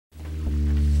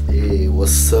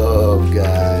What's up,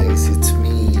 guys? It's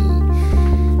me,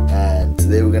 and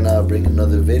today we're gonna bring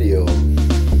another video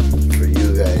for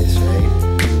you guys, right?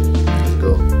 Let's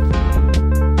go.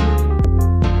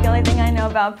 The only thing I know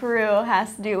about Peru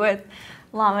has to do with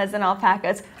llamas and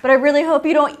alpacas, but I really hope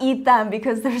you don't eat them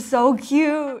because they're so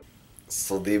cute.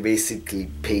 So they basically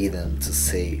pay them to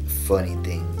say funny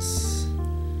things.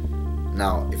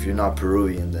 Now, if you're not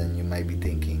Peruvian, then you might be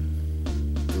thinking,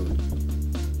 dude,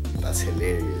 that's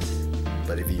hilarious.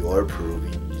 But if you are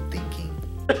Peruvian, you're thinking.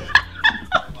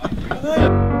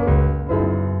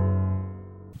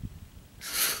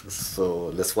 So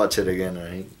let's watch it again,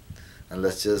 right? And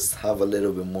let's just have a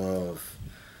little bit more of.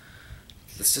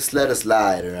 Let's just let us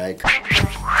slide, alright?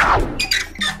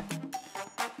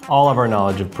 All of our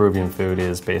knowledge of Peruvian food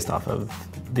is based off of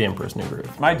the Emperor's New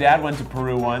Groove. My dad went to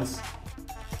Peru once.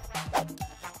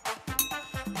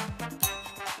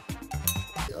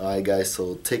 Alright guys,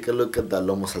 so take a look at the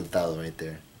lomo saltado right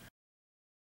there.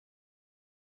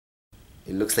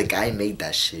 It looks like I made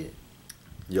that shit.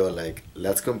 Yo, like,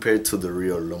 let's compare it to the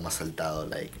real lomo saltado.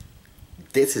 Like,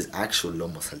 this is actual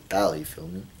lomo saltado, you feel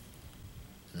me?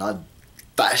 Not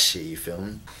that shit, you feel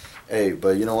me? Hey,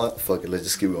 but you know what? Fuck it, let's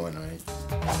just keep going, alright?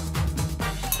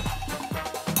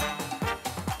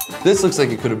 This looks like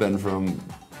it could have been from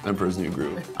Emperor's New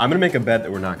Groove. I'm gonna make a bet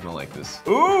that we're not gonna like this.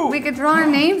 Ooh! We could throw our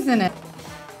names in it.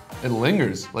 It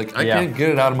lingers. Like, I can't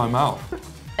get it out of my mouth.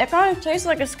 It kind of tastes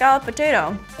like a scalloped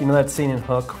potato. You know that scene in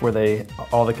Hook where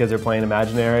all the kids are playing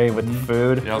imaginary with the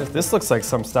food? Yep. This looks like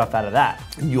some stuff out of that.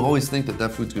 And you always think that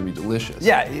that food's gonna be delicious.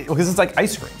 Yeah, because it's like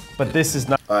ice cream, but this is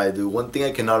not. Alright, dude, one thing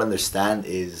I cannot understand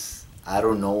is I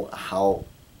don't know how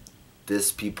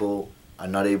these people are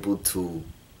not able to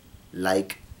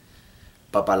like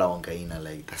Papa la Huancaína.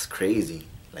 Like, that's crazy.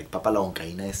 Like, Papa la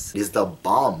Huancaína is the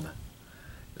bomb.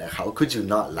 Like, how could you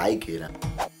not like it?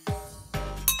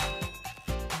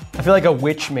 I feel like a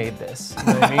witch made this. You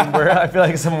know what I mean? Where I feel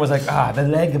like someone was like, the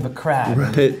leg of a crab,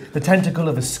 Right. the tentacle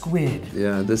of a squid.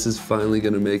 Yeah, this is finally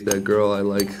gonna make that girl I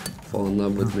like fall in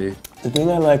love with me. The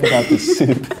thing I like about the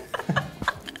soup,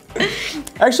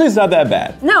 actually it's not that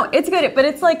bad. No, it's good, but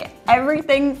it's like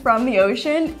everything from the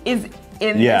ocean is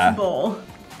in this bowl.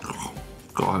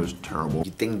 God, it's terrible.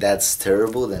 You think that's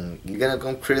terrible, then you're gonna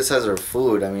come criticize our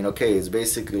food. I mean, okay, it's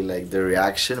basically like the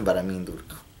reaction, but I mean, dude,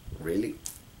 really?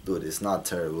 Dude, it's not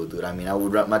terrible, dude. I mean, I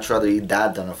would much rather eat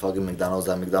that than a fucking McDonald's.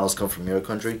 That McDonald's come from your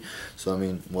country. So, I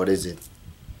mean, what is it?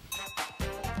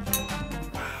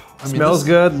 I mean, Smells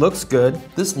good, looks good.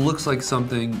 This looks like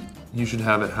something you should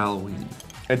have at Halloween.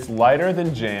 It's lighter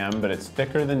than jam, but it's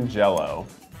thicker than Jell-O.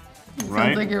 Right?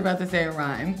 Sounds like you're about to say a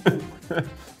rhyme.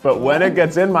 But when it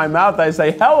gets in my mouth, I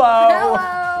say,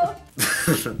 hello!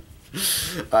 Hello!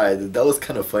 Alright, that was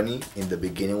kind of funny in the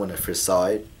beginning when I first saw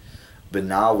it. But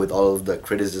now with all of the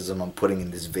criticism I'm putting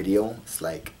in this video, it's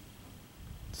like,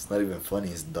 it's not even funny,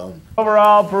 it's dumb.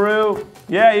 Overall, Peru,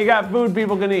 yeah, you got food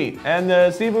people can eat. And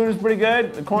the seafood is pretty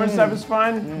good. The corn stuff is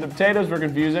fun. The potatoes were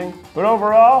confusing. But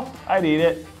overall, I'd eat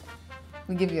it.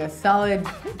 We give you a solid.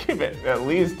 Give it at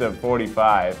least a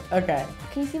 45. Okay.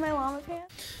 Can you see my llama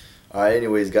pants? Alright,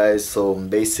 anyways guys, so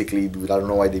basically, dude, I don't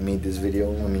know why they made this video.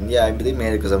 I mean, yeah, they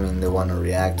made it because, I mean, they want to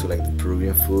react to, like, the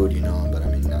Peruvian food, you know, but I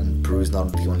mean, and Peru is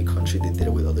not the only country, they did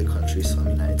it with other countries, so I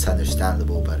mean, it's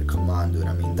understandable, but come on, dude,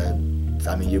 I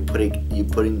mean, you're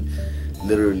putting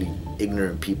literally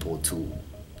ignorant people to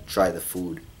try the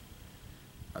food.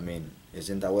 I mean,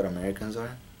 isn't that what Americans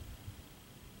are?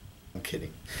 I'm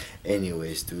kidding.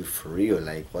 Anyways, dude, for real,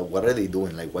 like, what are they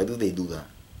doing? Like, why do they do that?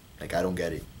 Like, I don't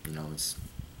get it, you know, it's...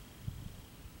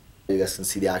 You guys can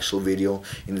see the actual video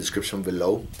in the description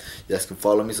below. You guys can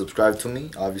follow me, subscribe to me,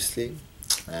 obviously.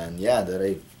 And yeah,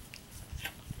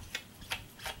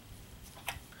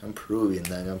 I'm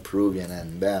Peruvian,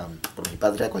 and bam, por mi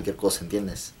patria cualquier cosa,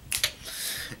 ¿entiendes?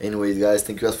 Anyways, guys,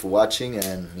 thank you guys for watching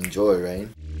and enjoy, right?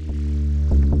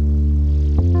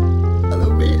 I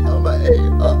love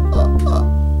it.